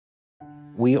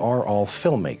We are all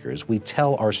filmmakers. We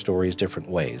tell our stories different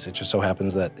ways. It just so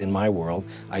happens that in my world,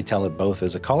 I tell it both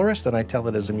as a colorist and I tell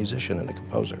it as a musician and a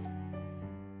composer.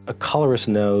 A colorist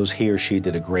knows he or she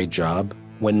did a great job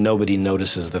when nobody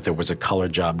notices that there was a color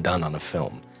job done on a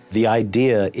film. The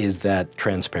idea is that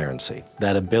transparency,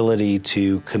 that ability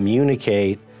to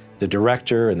communicate the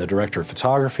director and the director of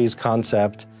photography's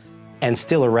concept and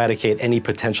still eradicate any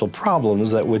potential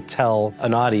problems that would tell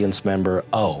an audience member,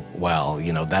 oh, well,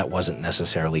 you know, that wasn't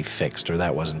necessarily fixed or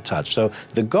that wasn't touched. So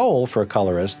the goal for a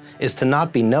colorist is to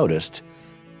not be noticed,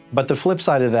 but the flip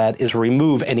side of that is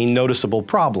remove any noticeable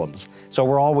problems. So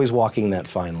we're always walking that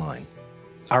fine line.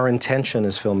 Our intention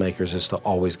as filmmakers is to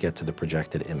always get to the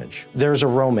projected image. There's a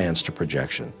romance to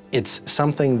projection. It's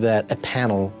something that a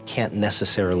panel can't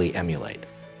necessarily emulate.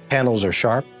 Panels are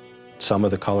sharp, some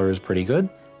of the color is pretty good,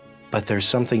 but there's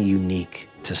something unique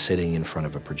to sitting in front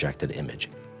of a projected image.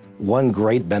 One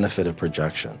great benefit of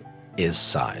projection is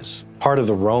size. Part of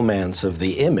the romance of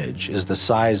the image is the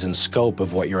size and scope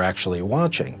of what you're actually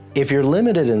watching. If you're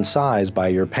limited in size by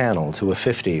your panel to a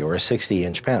 50 or a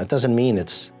 60-inch panel, it doesn't mean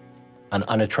it's an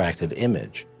unattractive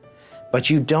image. But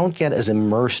you don't get as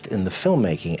immersed in the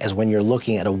filmmaking as when you're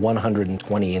looking at a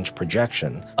 120-inch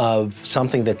projection of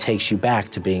something that takes you back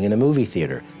to being in a movie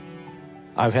theater.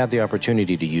 I've had the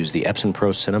opportunity to use the Epson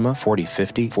Pro Cinema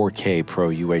 4050 4K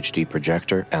PRO-UHD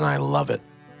projector, and I love it.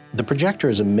 The projector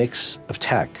is a mix of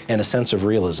tech and a sense of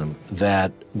realism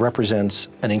that represents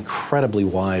an incredibly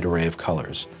wide array of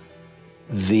colors.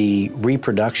 The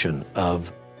reproduction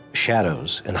of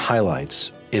shadows and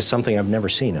highlights is something I've never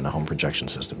seen in a home projection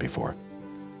system before.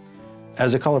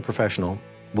 As a color professional,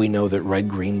 we know that red,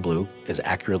 green, blue is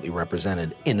accurately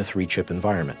represented in a 3-chip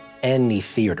environment. Any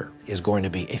theater is going to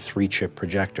be a 3-chip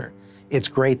projector. It's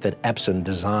great that Epson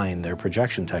designed their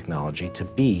projection technology to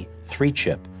be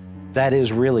 3-chip. That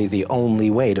is really the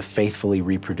only way to faithfully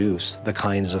reproduce the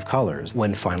kinds of colors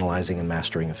when finalizing and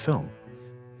mastering a film.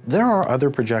 There are other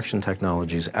projection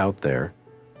technologies out there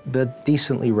that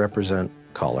decently represent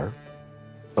color,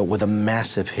 but with a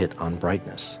massive hit on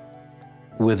brightness.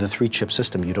 With a 3-chip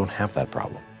system, you don't have that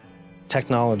problem.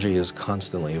 Technology is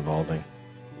constantly evolving.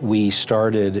 We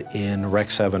started in Rec.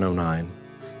 709.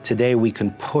 Today, we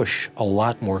can push a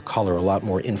lot more color, a lot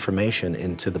more information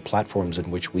into the platforms in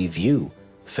which we view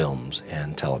films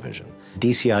and television.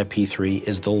 DCI P3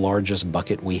 is the largest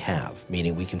bucket we have,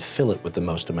 meaning we can fill it with the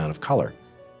most amount of color.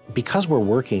 Because we're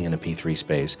working in a P3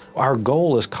 space, our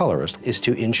goal as colorists is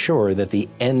to ensure that the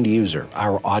end user,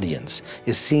 our audience,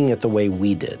 is seeing it the way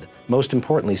we did. Most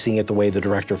importantly, seeing it the way the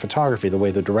director of photography, the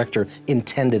way the director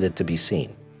intended it to be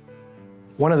seen.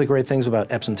 One of the great things about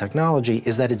Epson technology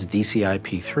is that it's DCI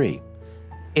P3.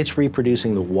 It's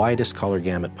reproducing the widest color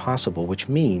gamut possible, which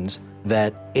means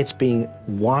that it's being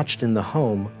watched in the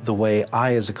home the way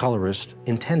I, as a colorist,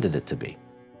 intended it to be.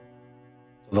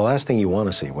 The last thing you want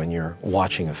to see when you're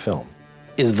watching a film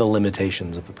is the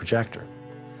limitations of the projector.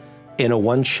 In a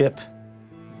 1-chip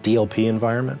DLP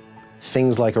environment,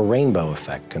 things like a rainbow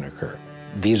effect can occur.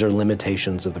 These are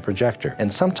limitations of the projector.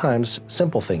 And sometimes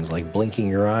simple things like blinking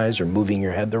your eyes or moving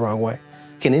your head the wrong way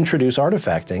can introduce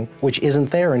artifacting which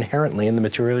isn't there inherently in the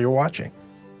material you're watching.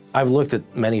 I've looked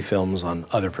at many films on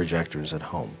other projectors at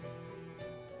home.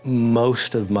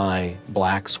 Most of my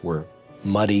blacks were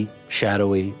muddy,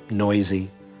 shadowy, noisy.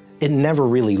 It never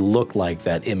really looked like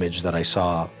that image that I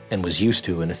saw and was used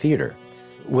to in a theater.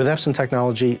 With Epson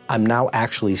technology, I'm now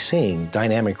actually seeing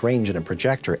dynamic range in a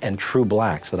projector and true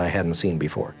blacks that I hadn't seen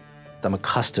before. I'm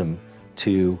accustomed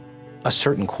to a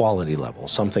certain quality level,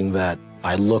 something that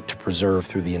I look to preserve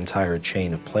through the entire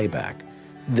chain of playback.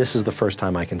 This is the first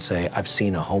time I can say I've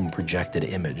seen a home projected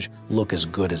image look as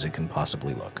good as it can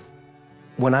possibly look.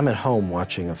 When I'm at home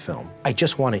watching a film, I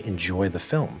just want to enjoy the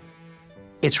film.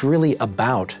 It's really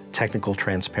about technical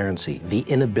transparency, the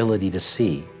inability to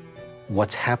see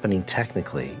what's happening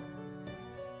technically.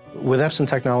 With Epson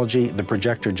technology, the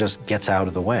projector just gets out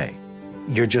of the way.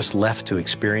 You're just left to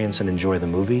experience and enjoy the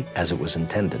movie as it was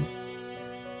intended.